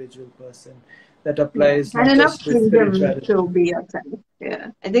each individual person that Yeah. applies And not enough just with freedom spirituality. to be yourself. Yeah.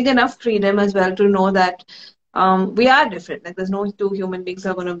 I think enough freedom as well to know that we are different. Like there's no two human beings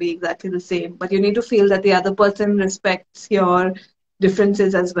are going to be exactly the same, but you need to feel that the other person respects your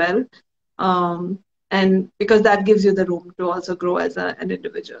differences as well. Um, and because that gives you the room to also grow as an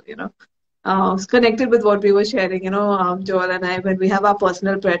individual. It's connected with what we were sharing, Joel and I, when we have our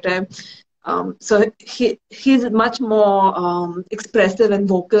personal prayer time. So he's much more expressive and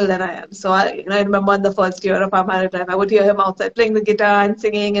vocal than I am. So I remember in the first year of our married life, I would hear him outside playing the guitar and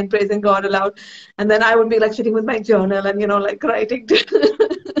singing and praising God aloud, and then I would be like sitting with my journal and like writing to,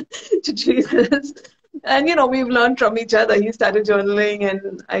 to Jesus. And we've learned from each other. He started journaling,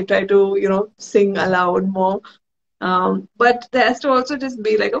 and I try to sing aloud more. But there has to also just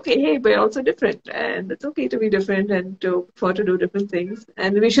be like, okay, hey, we're also different, and it's okay to be different and to prefer to do different things.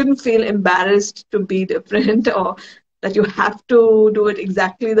 And we shouldn't feel embarrassed to be different or that you have to do it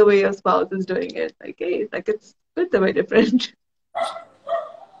exactly the way your spouse is doing it. Like, hey, like it's good that we're different.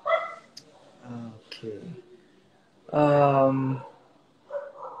 Okay. um,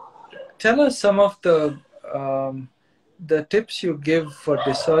 Tell us some of the tips you give for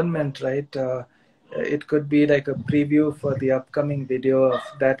discernment, right? It could be like a preview for the upcoming video of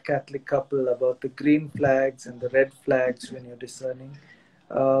that Catholic couple about the green flags and the red flags when you're discerning.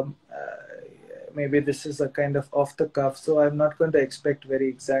 Um, uh, Maybe this is a kind of off the cuff, so I'm not going to expect very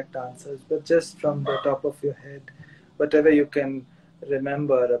exact answers, but just from the top of your head, whatever you can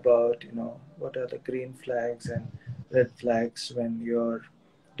remember about, what are the green flags and red flags when you're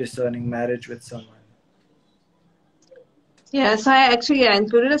discerning marriage with someone. Yeah, so I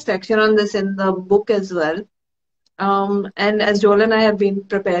included a section on this in the book as well. And as Joel and I have been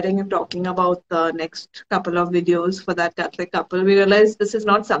preparing and talking about the next couple of videos for that Catholic couple, we realized this is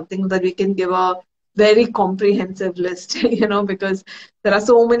not something that we can give a very comprehensive list, because there are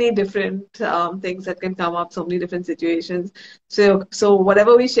so many different things that can come up, so many different situations. So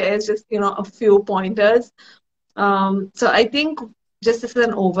whatever we share is just, a few pointers. So I think just as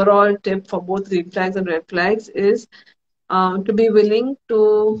an overall tip for both green flags and red flags is to be willing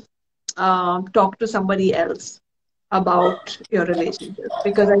to talk to somebody else about your relationship.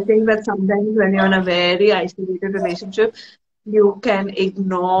 Because I think that sometimes when you're in a very isolated relationship, you can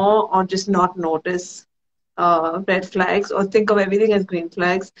ignore or just not notice red flags or think of everything as green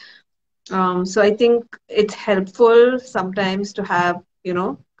flags. So I think it's helpful sometimes to have,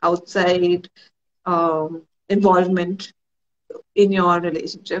 outside involvement in your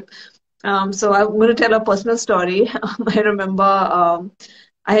relationship. So I'm going to tell a personal story. I remember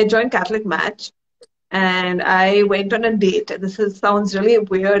I had joined Catholic Match and I went on a date. Sounds really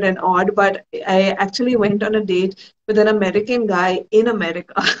weird and odd, but I actually went on a date with an American guy in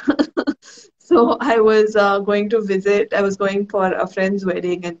America. So I was going to visit. I was going for a friend's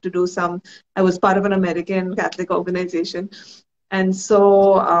wedding and to do some. I was part of an American Catholic organization, and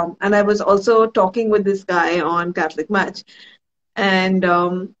so and I was also talking with this guy on Catholic Match, and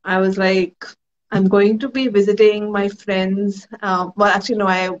I was like, I'm going to be visiting my friends. Well, actually, no,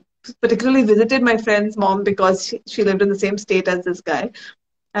 I particularly visited my friend's mom because she lived in the same state as this guy.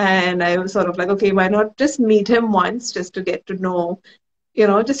 And I was sort of like, okay, why not just meet him once just to get to know,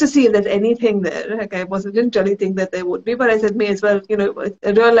 just to see if there's anything there. Like didn't really think that there would be, but I said, may as well,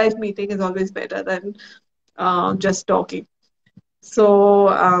 a real life meeting is always better than just talking. So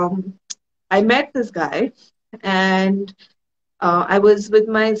I met this guy and I was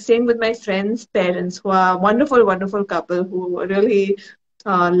staying with my friend's parents, who are a wonderful, wonderful couple who really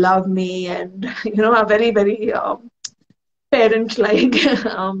love me and are very, very parent-like.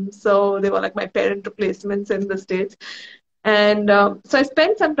 So they were like my parent replacements in the States. And so I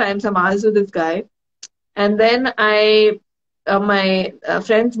spent some hours with this guy, and then my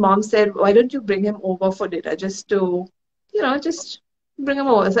friend's mom said, "Why don't you bring him over for dinner, just to, just bring him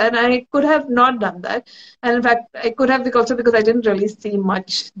over?" And I could have not done that, and in fact, I could have also because I didn't really see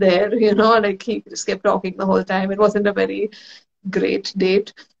much there. Like he just kept talking the whole time. It wasn't a very great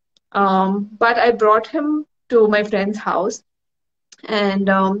date. But I brought him to my friend's house, and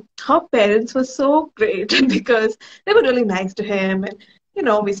her parents were so great because they were really nice to him,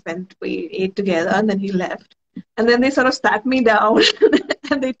 and we ate together, and then he left. And then they sort of sat me down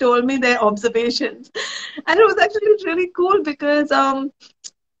and they told me their observations. And it was actually really cool because,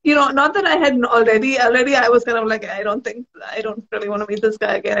 not that I had already I was kind of like, I don't really want to meet this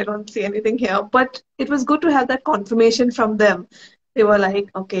guy again. I don't see anything here. But it was good to have that confirmation from them. They were like,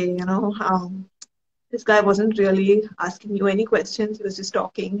 okay, this guy wasn't really asking you any questions. He was just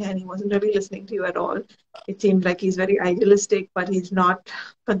talking and he wasn't really listening to you at all. It seemed like he's very idealistic, but he's not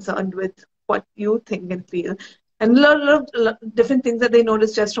concerned with what you think and feel. And a lot of different things that they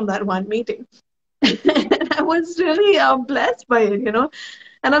noticed just from that one meeting. And I was really blessed by it.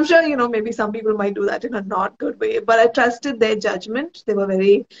 And I'm sure, maybe some people might do that in a not good way, but I trusted their judgment. They were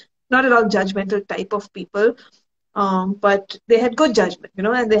very, not at all judgmental type of people. But they had good judgment,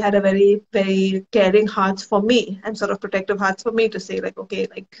 and they had a very, very caring hearts for me and sort of protective hearts for me to say like, okay,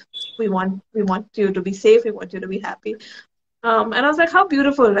 like we want you to be safe. We want you to be happy. And I was like, how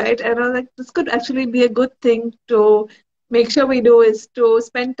beautiful, right? And I was like, this could actually be a good thing to make sure we do, is to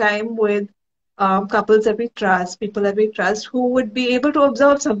spend time with couples that we trust, people that we trust, who would be able to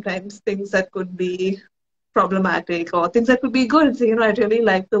observe sometimes things that could be problematic or things that could be good. So, I really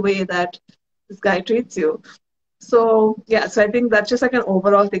like the way that this guy treats you. So yeah, so I think that's just like an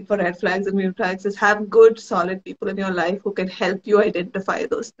overall thing for red flags and green flags, is have good, solid people in your life who can help you identify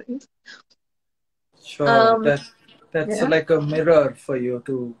those things. Sure, that's Yeah, like a mirror for you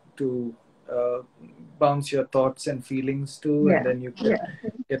to bounce your thoughts and feelings to, and yeah, then you can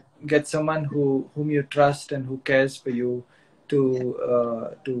yeah, get someone whom you trust and who cares for you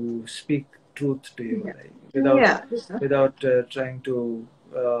to speak truth to you, yeah, right? yeah, Without trying to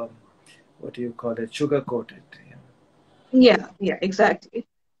what do you call it, sugarcoat it. yeah, exactly,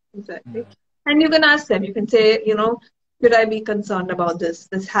 exactly. And you can ask them. You can say, should I be concerned about this?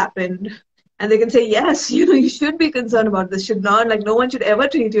 This happened. And they can say, yes, you should be concerned about this. Should not, like, no one should ever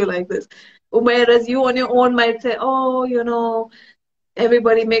treat you like this. Whereas you on your own might say, oh,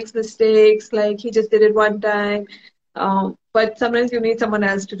 everybody makes mistakes. Like he just did it one time. But sometimes you need someone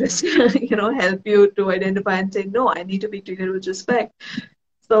else to just, help you to identify and say, no, I need to be treated with respect.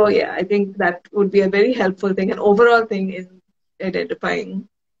 So yeah, I think that would be a very helpful thing, an overall thing in identifying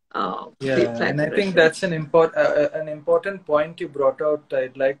green Yeah, and flags I and red think flags. that's an important point you brought out.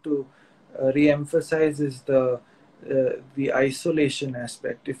 I'd like to re-emphasize is the isolation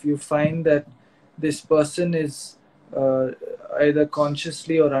aspect. If you find that this person is uh, either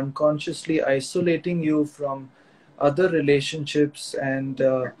consciously or unconsciously isolating you from other relationships and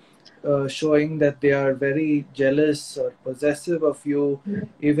showing that they are very jealous or possessive of you, Yeah,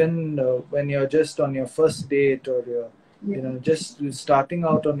 even when you're just on your first date or you're yeah, just starting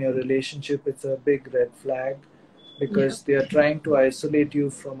out on your relationship, it's a big red flag. Yeah. because they are trying to isolate you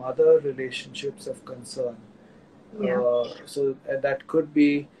from other relationships of concern. Yeah. So that could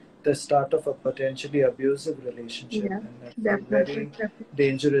be the start of a potentially abusive relationship, Yeah. and that's a Definitely. very Definitely.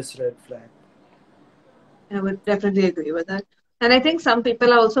 dangerous red flag. I would definitely agree with that. And I think some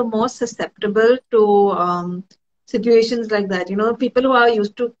people are also more susceptible to situations like that. You know, people who are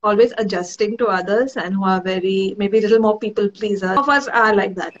used to always adjusting to others and who are very, maybe a little more people pleasers. Some of us are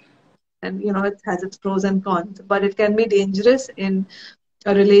like that. And, you know, it has its pros and cons. But it can be dangerous in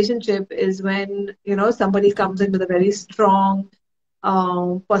a relationship is when, you know, somebody comes in with a very strong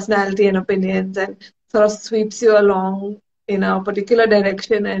personality and opinions and sort of sweeps you along in a particular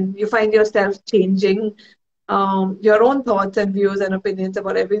direction, and you find yourself changing your own thoughts and views and opinions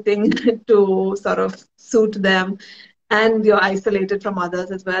about everything to sort of suit them, and you're isolated from others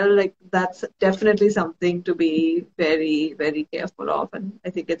as well. Like that's definitely something to be very, very careful of, and I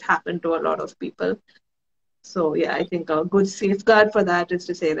think it's happened to a lot of people. So yeah, I think a good safeguard for that is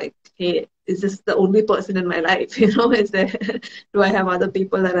to say like, hey, is this the only person in my life? You know, is there do I have other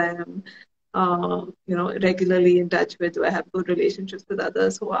people that I am you know, regularly in touch with? Do I have good relationships with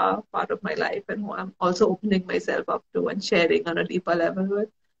others who are part of my life and who I'm also opening myself up to and sharing on a deeper level with?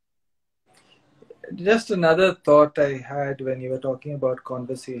 Just another thought I had when you were talking about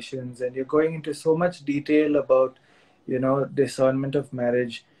conversations, and you're going into so much detail about, discernment of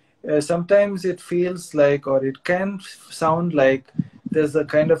marriage. Sometimes it feels like, or it can sound like, there's a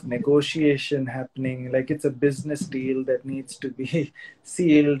kind of negotiation happening, like it's a business deal that needs to be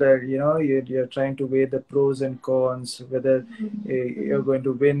sealed, or you're trying to weigh the pros and cons, whether you're going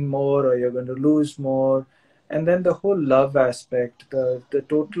to win more or you're going to lose more. And then the whole love aspect, the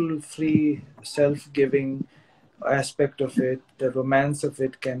total free self-giving aspect of it, the romance of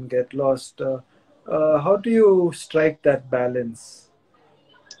it can get lost. How do you strike that balance?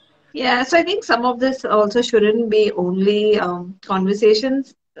 Yeah, so I think some of this also shouldn't be only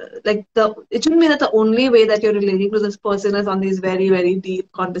conversations. Like it shouldn't be that the only way that you're relating to this person is on these very, very deep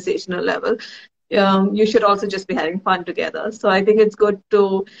conversational level. You should also just be having fun together. So I think it's good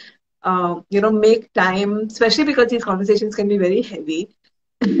to, you know, make time, especially because these conversations can be very heavy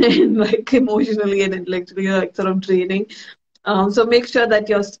and like emotionally and intellectually like sort of draining. So make sure that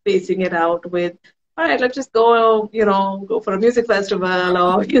you're spacing it out with, all right, let's just go, you know, go for a music festival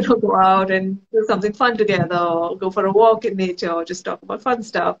or, you know, go out and do something fun together or go for a walk in nature or just talk about fun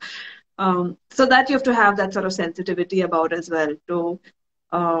stuff. So that you have to have that sort of sensitivity about as well to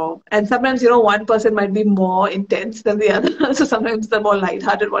and sometimes, you know, one person might be more intense than the other. So sometimes the more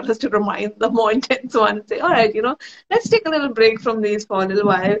lighthearted one has to remind the more intense one and say, all right, you know, let's take a little break from these for a little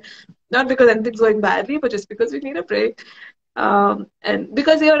while. Not because anything's going badly, but just because we need a break. And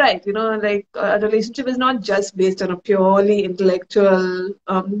because you're right, you know, like a relationship is not just based on a purely intellectual,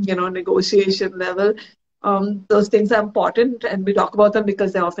 you know, negotiation level. Those things are important and we talk about them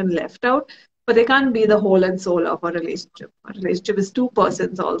because they're often left out, but they can't be the whole and soul of a relationship. A relationship is two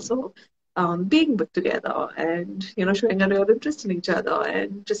persons also being put together and, you know, showing a real interest in each other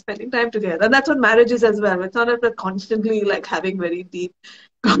and just spending time together. And that's what marriage is as well. It's not that we're constantly like having very deep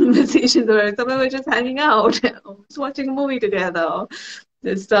conversations where somewhere we're just hanging out, just watching a movie together,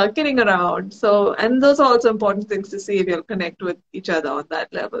 just kidding around. So, and those are also important things to see if you'll connect with each other on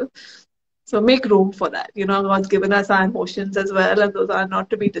that level. So make room for that. You know, God's given us our emotions as well, and those are not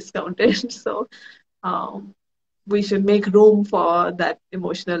to be discounted. So um, we should make room for that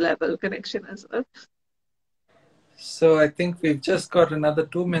emotional level connection as well. So I think we've just got another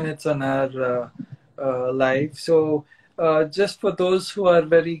 2 minutes on our live. So just for those who are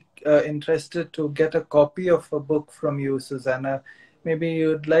very interested to get a copy of a book from you, Susanna, maybe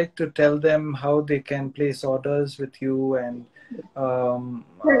you'd like to tell them how they can place orders with you and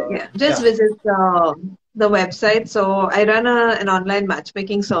Yeah, yeah. just visit the website. So I run an online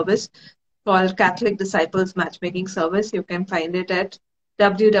matchmaking service called Catholic Disciples Matchmaking Service. You can find it at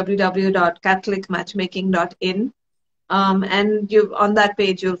www.catholicmatchmaking.in. And you on that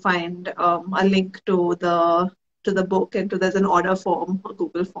page you'll find a link to the book and to there's an order form, a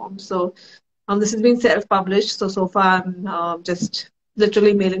Google form. So this has been self-published. So far I'm just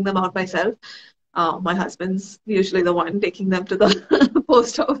literally mailing them out myself. My husband's usually the one taking them to the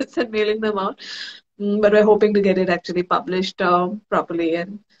post office and mailing them out. But we're hoping to get it actually published properly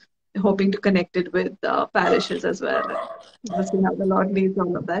and hoping to connect it with parishes as well. And we'll see how the Lord leads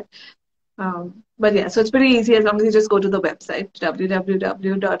all of that. But yeah, so it's pretty easy as long as you just go to the website,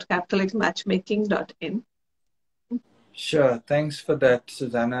 www.catholicmatchmaking.in. Sure. Thanks for that,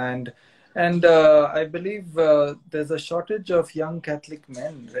 Susanna. And I believe there's a shortage of young Catholic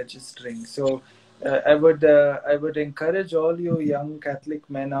men registering. So I would encourage all you young Catholic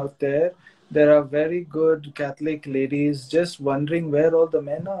men out there there are very good Catholic ladies just wondering where all the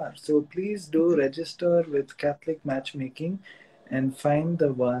men are. So please do register with Catholic Matchmaking and find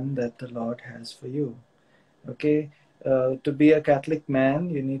the one that the Lord has for you. Okay, to be a Catholic man,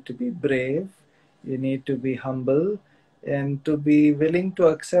 you need to be brave, you need to be humble, and to be willing to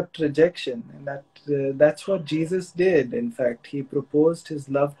accept rejection. And that's what Jesus did. In fact, he proposed his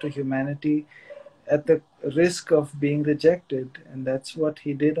love to humanity at the risk of being rejected, and that's what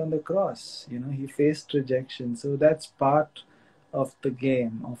he did on the cross. You know, he faced rejection. So that's part of the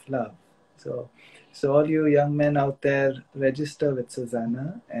game of love. So all you young men out there, register with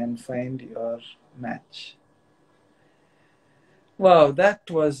Susanna and find your match. Wow, that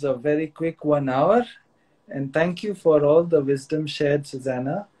was a very quick 1 hour. And thank you for all the wisdom shared,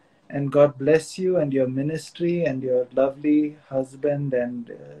 Susanna. And God bless you and your ministry and your lovely husband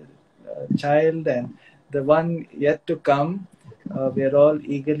and child and the one yet to come. We're all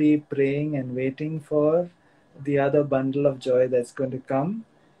eagerly praying and waiting for the other bundle of joy that's going to come.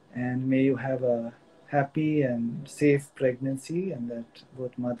 And may you have a happy and safe pregnancy, and that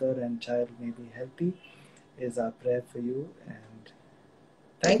both mother and child may be healthy, is our prayer for you. And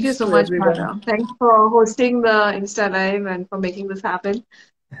Thank you thanks so to much, everyone. Madam. Thanks for hosting the Insta Live and for making this happen.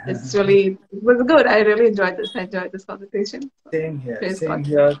 It was good. I really enjoyed this. I enjoyed this conversation. So, Same here, praise same God.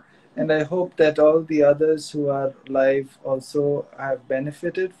 here. And I hope that all the others who are live also have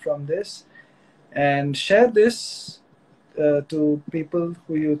benefited from this. And share this to people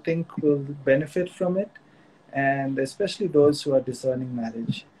who you think will benefit from it, and especially those who are discerning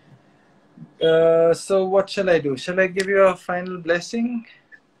marriage. So, what shall I do? Shall I give you a final blessing?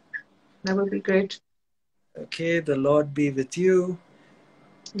 That would be great. Okay, the Lord be with you,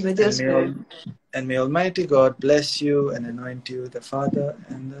 With your and may spirit. all and may Almighty God bless you and anoint you, the Father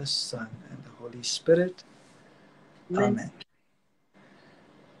and the Son and the Holy Spirit. Amen. Amen.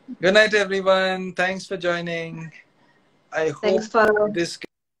 Good night, everyone. Thanks for joining. I Thanks hope for this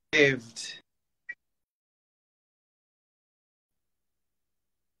saved.